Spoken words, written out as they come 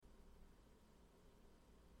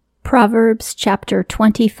Proverbs chapter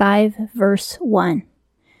 25, verse 1.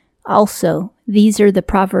 Also, these are the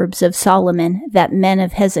Proverbs of Solomon that men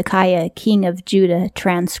of Hezekiah, king of Judah,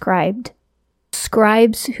 transcribed.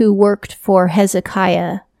 Scribes who worked for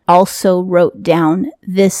Hezekiah also wrote down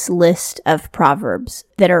this list of Proverbs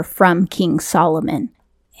that are from King Solomon.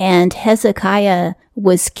 And Hezekiah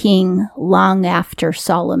was king long after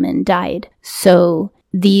Solomon died. So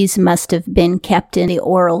these must have been kept in the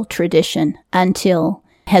oral tradition until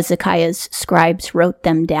Hezekiah's scribes wrote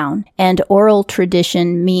them down. And oral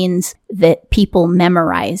tradition means that people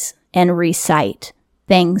memorize and recite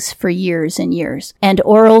things for years and years. And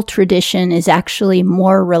oral tradition is actually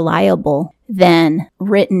more reliable than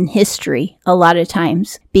written history a lot of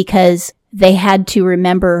times because they had to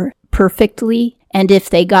remember perfectly, and if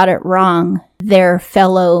they got it wrong, their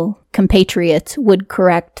fellow compatriots would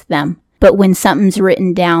correct them. But when something's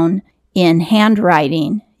written down in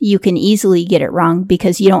handwriting, you can easily get it wrong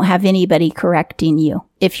because you don't have anybody correcting you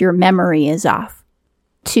if your memory is off.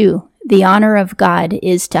 2. The honor of God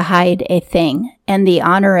is to hide a thing, and the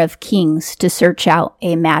honor of kings to search out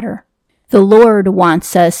a matter. The Lord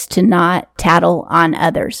wants us to not tattle on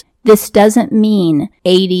others. This doesn't mean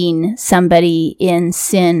aiding somebody in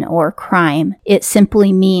sin or crime. It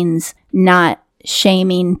simply means not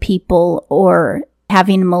shaming people or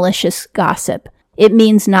having malicious gossip. It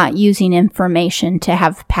means not using information to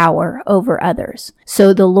have power over others.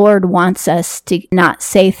 So the Lord wants us to not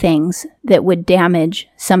say things that would damage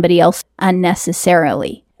somebody else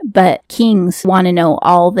unnecessarily. But kings want to know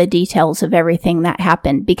all the details of everything that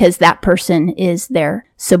happened because that person is their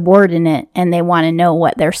subordinate and they want to know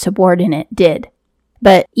what their subordinate did.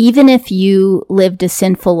 But even if you lived a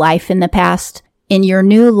sinful life in the past, in your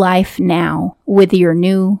new life now with your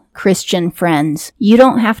new Christian friends, you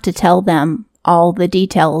don't have to tell them all the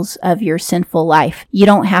details of your sinful life. You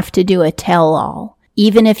don't have to do a tell-all.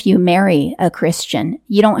 Even if you marry a Christian,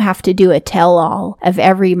 you don't have to do a tell-all of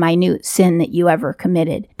every minute sin that you ever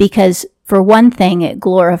committed. Because for one thing, it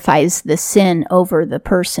glorifies the sin over the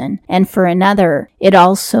person. And for another, it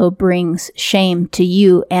also brings shame to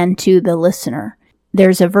you and to the listener.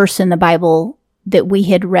 There's a verse in the Bible that we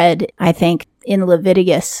had read, I think, in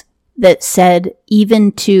Leviticus that said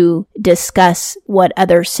even to discuss what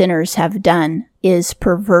other sinners have done is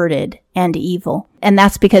perverted and evil. And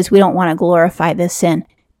that's because we don't want to glorify the sin.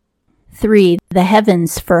 3. The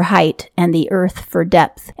heavens for height and the earth for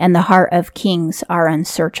depth, and the heart of kings are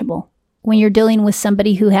unsearchable. When you're dealing with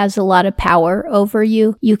somebody who has a lot of power over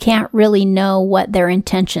you, you can't really know what their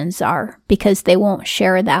intentions are because they won't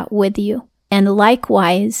share that with you. And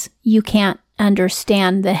likewise, you can't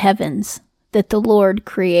understand the heavens that the Lord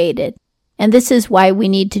created. And this is why we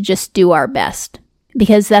need to just do our best,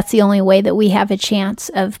 because that's the only way that we have a chance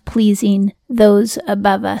of pleasing those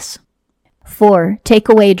above us. 4. Take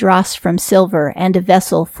away dross from silver, and a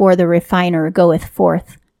vessel for the refiner goeth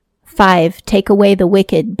forth. 5. Take away the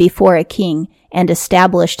wicked before a king, and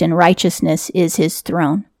established in righteousness is his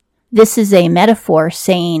throne. This is a metaphor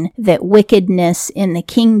saying that wickedness in the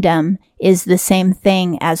kingdom is the same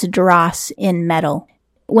thing as dross in metal.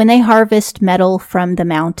 When they harvest metal from the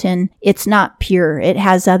mountain, it's not pure. It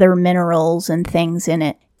has other minerals and things in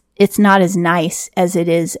it. It's not as nice as it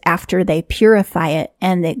is after they purify it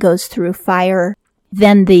and it goes through fire.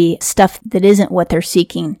 Then the stuff that isn't what they're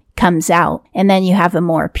seeking comes out, and then you have a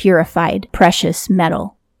more purified, precious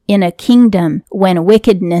metal. In a kingdom, when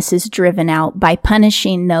wickedness is driven out by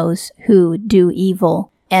punishing those who do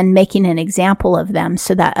evil and making an example of them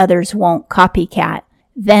so that others won't copycat,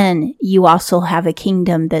 then you also have a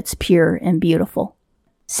kingdom that's pure and beautiful.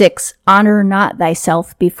 6. Honor not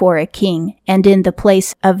thyself before a king, and in the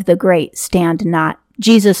place of the great stand not.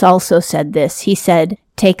 Jesus also said this. He said,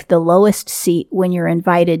 take the lowest seat when you're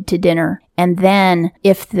invited to dinner, and then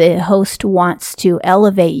if the host wants to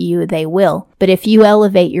elevate you, they will. But if you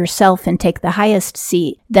elevate yourself and take the highest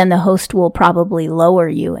seat, then the host will probably lower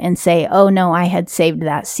you and say, oh no, I had saved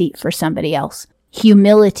that seat for somebody else.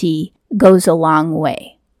 Humility goes a long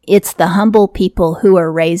way. It's the humble people who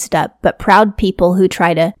are raised up, but proud people who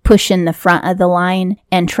try to push in the front of the line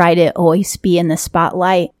and try to always be in the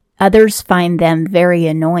spotlight, others find them very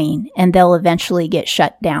annoying, and they'll eventually get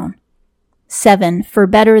shut down. 7. For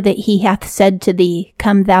better that he hath said to thee,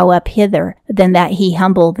 come thou up hither, than that he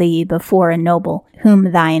humble thee before a noble,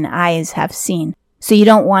 whom thine eyes have seen. So you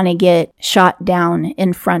don't want to get shot down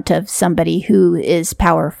in front of somebody who is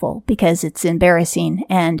powerful because it's embarrassing,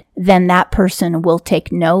 and then that person will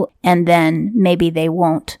take note, and then maybe they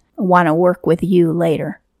won't want to work with you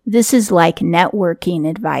later. This is like networking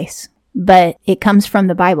advice, but it comes from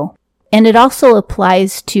the Bible. And it also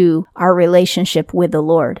applies to our relationship with the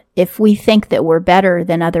Lord. If we think that we're better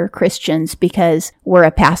than other Christians because we're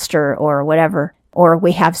a pastor or whatever, or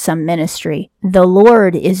we have some ministry, the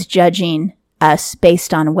Lord is judging us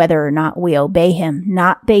based on whether or not we obey him,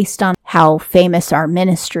 not based on how famous our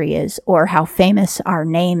ministry is or how famous our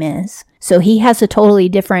name is. So he has a totally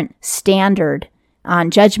different standard.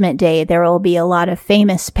 On Judgment Day, there will be a lot of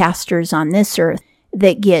famous pastors on this earth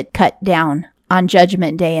that get cut down on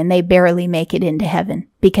Judgment Day, and they barely make it into heaven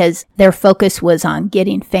because their focus was on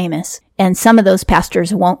getting famous. And some of those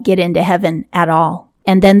pastors won't get into heaven at all.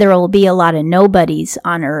 And then there will be a lot of nobodies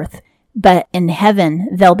on earth, but in heaven,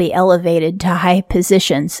 they'll be elevated to high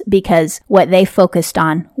positions because what they focused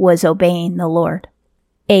on was obeying the Lord.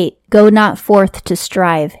 8. Go not forth to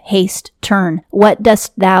strive, haste, turn. What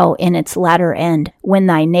dost thou in its latter end, when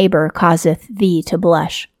thy neighbor causeth thee to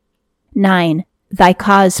blush? 9. Thy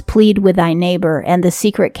cause plead with thy neighbor, and the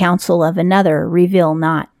secret counsel of another reveal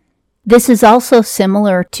not. This is also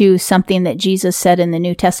similar to something that Jesus said in the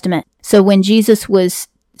New Testament. So when Jesus was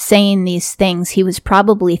saying these things, he was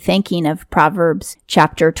probably thinking of Proverbs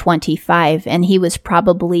chapter 25, and he was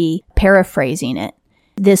probably paraphrasing it.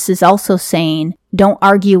 This is also saying, don't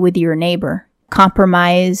argue with your neighbor.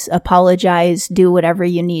 Compromise, apologize, do whatever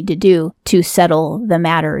you need to do to settle the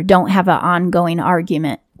matter. Don't have an ongoing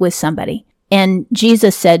argument with somebody. And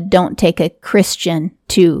Jesus said, don't take a Christian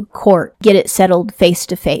to court. Get it settled face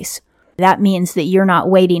to face. That means that you're not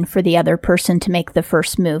waiting for the other person to make the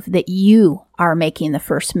first move, that you are making the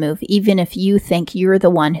first move. Even if you think you're the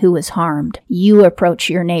one who was harmed, you approach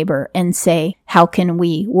your neighbor and say, how can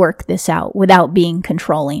we work this out without being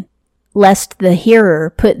controlling? Lest the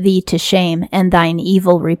hearer put thee to shame, and thine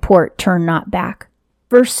evil report turn not back.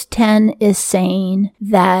 Verse 10 is saying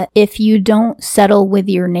that if you don't settle with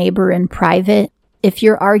your neighbor in private, if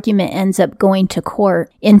your argument ends up going to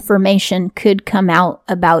court, information could come out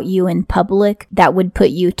about you in public that would put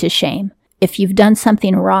you to shame. If you've done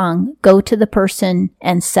something wrong, go to the person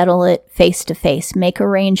and settle it face to face. Make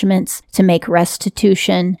arrangements to make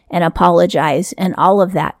restitution and apologize and all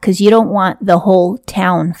of that, because you don't want the whole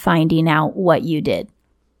town finding out what you did.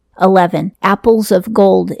 11. Apples of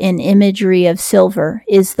gold in imagery of silver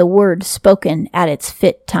is the word spoken at its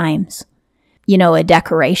fit times. You know, a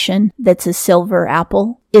decoration that's a silver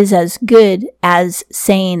apple is as good as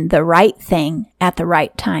saying the right thing at the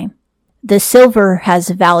right time. The silver has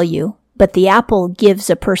value, but the apple gives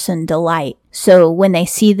a person delight. So when they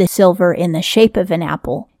see the silver in the shape of an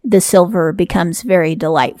apple, the silver becomes very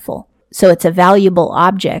delightful. So it's a valuable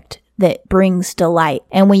object that brings delight.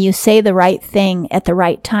 And when you say the right thing at the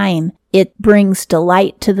right time, it brings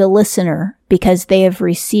delight to the listener because they have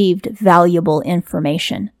received valuable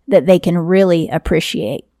information that they can really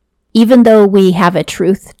appreciate. Even though we have a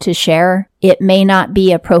truth to share, it may not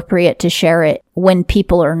be appropriate to share it when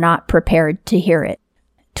people are not prepared to hear it.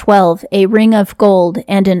 12. A ring of gold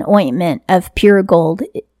and an ointment of pure gold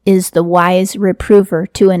is the wise reprover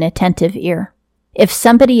to an attentive ear. If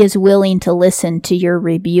somebody is willing to listen to your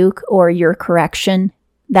rebuke or your correction,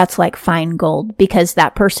 that's like fine gold because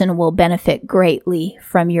that person will benefit greatly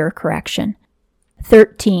from your correction.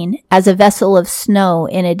 13. As a vessel of snow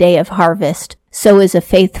in a day of harvest, so is a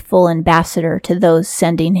faithful ambassador to those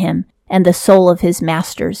sending him, and the soul of his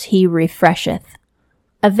masters he refresheth.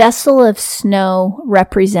 A vessel of snow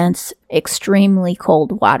represents extremely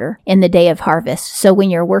cold water in the day of harvest. So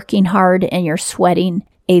when you're working hard and you're sweating,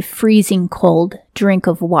 a freezing cold drink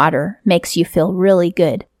of water makes you feel really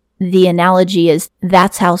good. The analogy is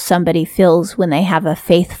that's how somebody feels when they have a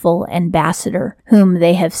faithful ambassador whom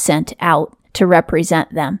they have sent out to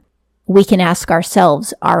represent them. We can ask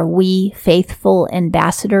ourselves, are we faithful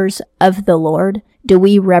ambassadors of the Lord? Do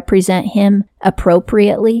we represent him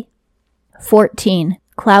appropriately? 14.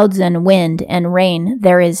 Clouds and wind and rain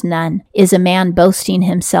there is none, is a man boasting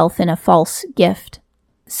himself in a false gift.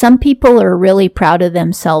 Some people are really proud of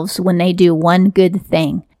themselves when they do one good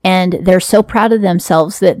thing, and they're so proud of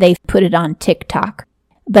themselves that they've put it on TikTok.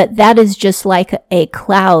 But that is just like a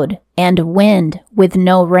cloud and wind with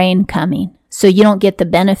no rain coming. So you don't get the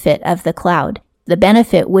benefit of the cloud. The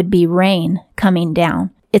benefit would be rain coming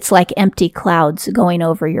down. It's like empty clouds going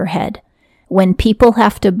over your head. When people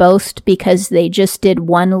have to boast because they just did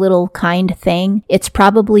one little kind thing, it's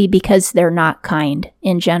probably because they're not kind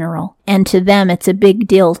in general. And to them, it's a big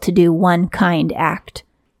deal to do one kind act.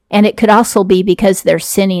 And it could also be because they're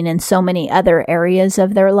sinning in so many other areas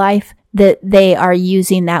of their life that they are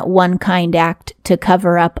using that one kind act to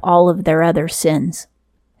cover up all of their other sins.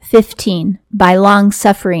 15. By long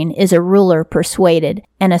suffering is a ruler persuaded,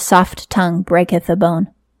 and a soft tongue breaketh a bone.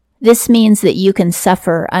 This means that you can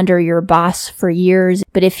suffer under your boss for years,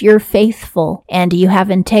 but if you're faithful and you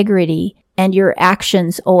have integrity and your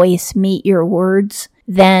actions always meet your words,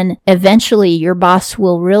 then eventually your boss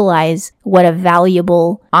will realize what a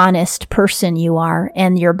valuable, honest person you are,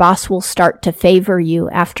 and your boss will start to favor you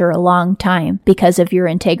after a long time because of your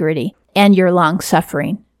integrity and your long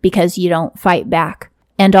suffering, because you don't fight back.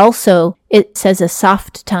 And also, it says a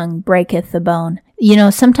soft tongue breaketh the bone.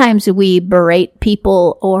 Sometimes we berate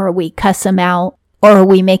people, or we cuss them out, or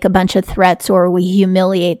we make a bunch of threats, or we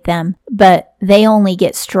humiliate them, but they only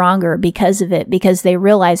get stronger because of it, because they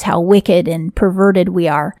realize how wicked and perverted we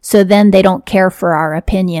are. So then they don't care for our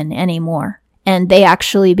opinion anymore, and they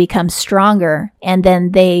actually become stronger, and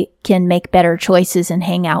then they can make better choices and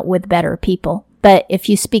hang out with better people. But if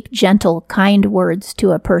you speak gentle, kind words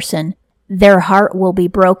to a person, their heart will be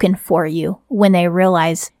broken for you when they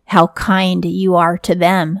realize how kind you are to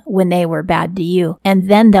them when they were bad to you. And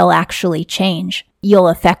then they'll actually change. You'll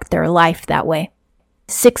affect their life that way.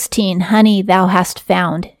 16, honey thou hast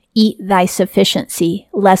found. Eat thy sufficiency,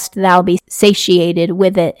 lest thou be satiated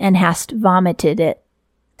with it and hast vomited it.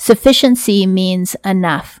 Sufficiency means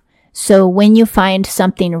enough. So when you find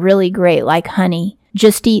something really great like honey,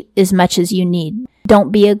 just eat as much as you need.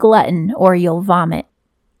 Don't be a glutton or you'll vomit.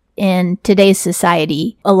 In today's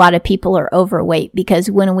society, a lot of people are overweight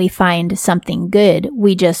because when we find something good,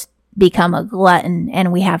 we just become a glutton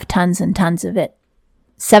and we have tons and tons of it.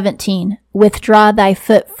 17, withdraw thy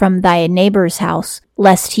foot from thy neighbor's house,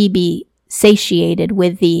 lest he be satiated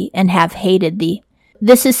with thee and have hated thee.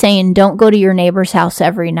 This is saying don't go to your neighbor's house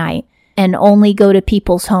every night and only go to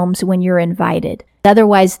people's homes when you're invited.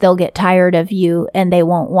 Otherwise, they'll get tired of you and they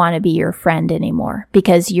won't want to be your friend anymore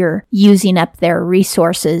because you're using up their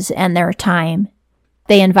resources and their time.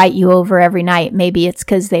 They invite you over every night. Maybe it's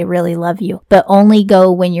because they really love you, but only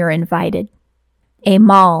go when you're invited. A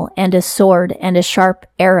maul and a sword and a sharp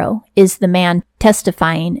arrow is the man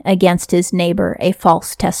testifying against his neighbor, a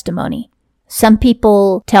false testimony. Some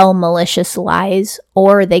people tell malicious lies,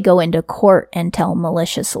 or they go into court and tell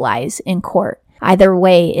malicious lies in court. Either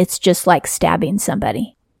way, it's just like stabbing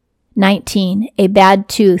somebody. 19, a bad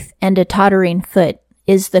tooth and a tottering foot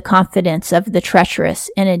is the confidence of the treacherous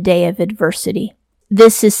in a day of adversity.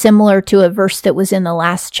 This is similar to a verse that was in the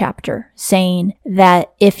last chapter, saying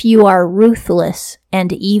that if you are ruthless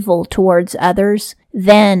and evil towards others,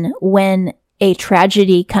 then when a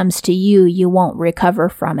tragedy comes to you, you won't recover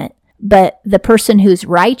from it. But the person who's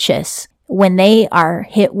righteous, when they are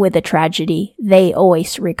hit with a tragedy, they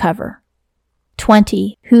always recover.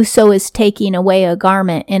 20, whoso is taking away a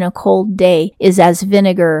garment in a cold day is as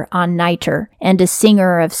vinegar on nitre, and a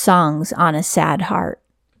singer of songs on a sad heart.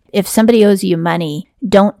 If somebody owes you money,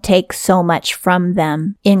 don't take so much from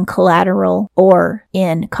them in collateral or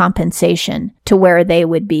in compensation to where they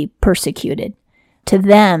would be persecuted. To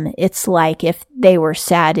them, it's like if they were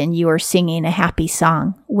sad and you were singing a happy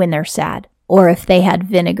song when they're sad, or if they had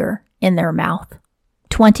vinegar in their mouth.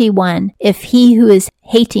 21, if he who is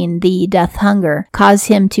hating thee doth hunger, cause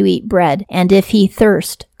him to eat bread, and if he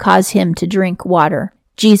thirst, cause him to drink water.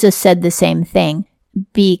 Jesus said the same thing.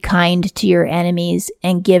 Be kind to your enemies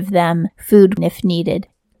and give them food if needed.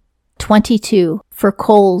 22, for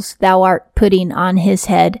coals thou art putting on his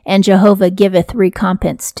head, and Jehovah giveth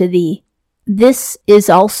recompense to thee. This is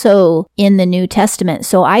also in the New Testament.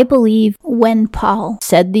 So I believe when Paul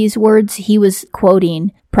said these words, he was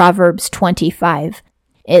quoting Proverbs 25.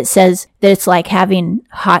 It says that it's like having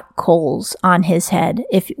hot coals on his head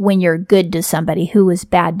when you're good to somebody who is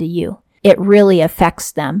bad to you. It really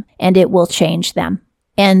affects them and it will change them.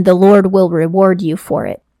 And the Lord will reward you for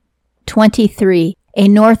it. 23, a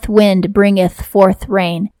north wind bringeth forth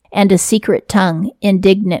rain, and a secret tongue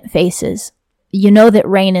indignant faces. You know that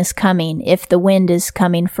rain is coming if the wind is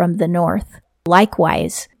coming from the north.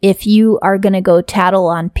 Likewise, if you are going to go tattle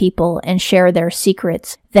on people and share their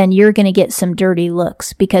secrets, then you're going to get some dirty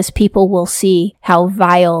looks because people will see how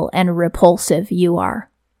vile and repulsive you are.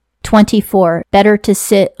 24, better to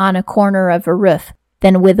sit on a corner of a roof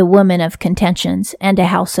than with a woman of contentions and a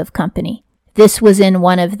house of company. This was in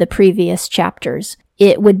one of the previous chapters.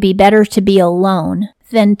 It would be better to be alone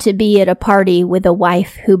than to be at a party with a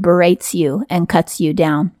wife who berates you and cuts you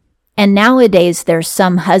down. And nowadays, there's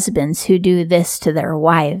some husbands who do this to their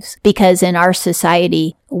wives because in our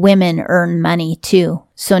society, women earn money too.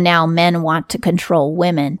 So now men want to control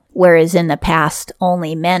women, whereas in the past,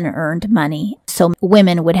 only men earned money. So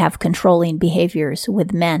women would have controlling behaviors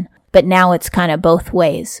with men. But now it's kind of both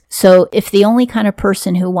ways. So if the only kind of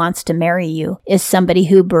person who wants to marry you is somebody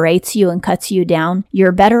who berates you and cuts you down,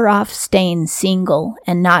 you're better off staying single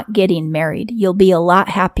and not getting married. You'll be a lot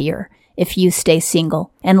happier if you stay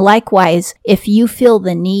single. And likewise, if you feel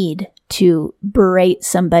the need to berate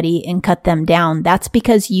somebody and cut them down, that's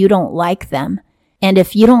because you don't like them. And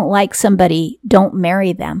if you don't like somebody, don't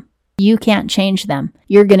marry them. You can't change them.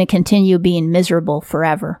 You're going to continue being miserable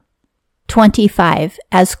forever. 25.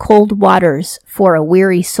 As cold waters for a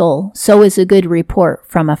weary soul, so is a good report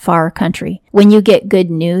from a far country. When you get good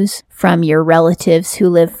news from your relatives who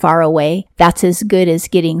live far away, that's as good as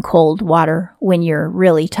getting cold water when you're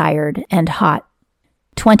really tired and hot.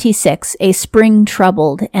 26. A spring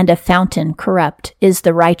troubled and a fountain corrupt is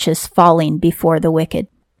the righteous falling before the wicked.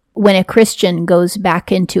 When a Christian goes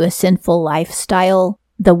back into a sinful lifestyle,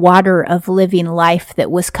 the water of living life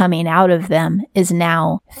that was coming out of them is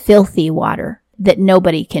now filthy water that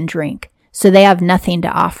nobody can drink. So they have nothing to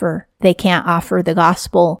offer. They can't offer the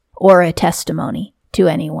gospel or a testimony to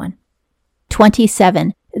anyone.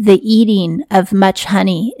 27. The eating of much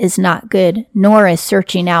honey is not good, nor is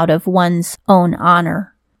searching out of one's own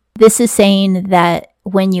honor. This is saying that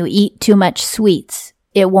when you eat too much sweets,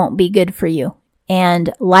 it won't be good for you.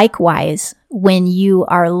 And likewise, when you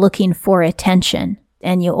are looking for attention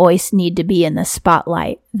and you always need to be in the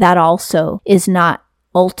spotlight, that also is not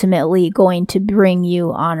ultimately going to bring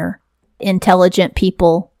you honor. Intelligent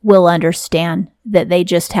people will understand that they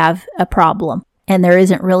just have a problem and there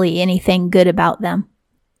isn't really anything good about them.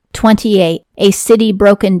 28. A city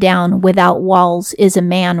broken down without walls is a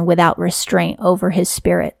man without restraint over his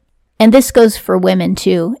spirit. And this goes for women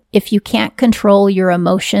too. If you can't control your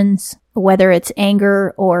emotions, whether it's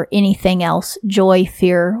anger or anything else, joy,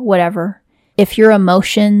 fear, whatever, if your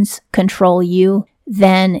emotions control you,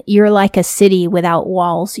 then you're like a city without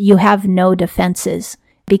walls. You have no defenses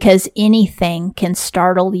because anything can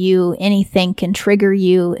startle you, anything can trigger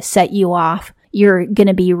you, set you off. You're going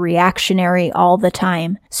to be reactionary all the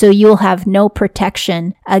time. So you'll have no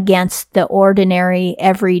protection against the ordinary,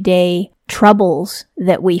 everyday troubles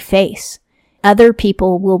that we face. Other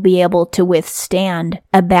people will be able to withstand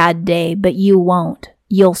a bad day, but you won't.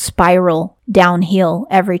 You'll spiral downhill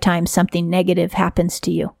every time something negative happens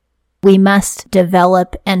to you. We must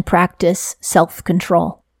develop and practice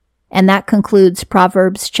self-control. And that concludes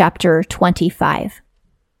Proverbs chapter 25.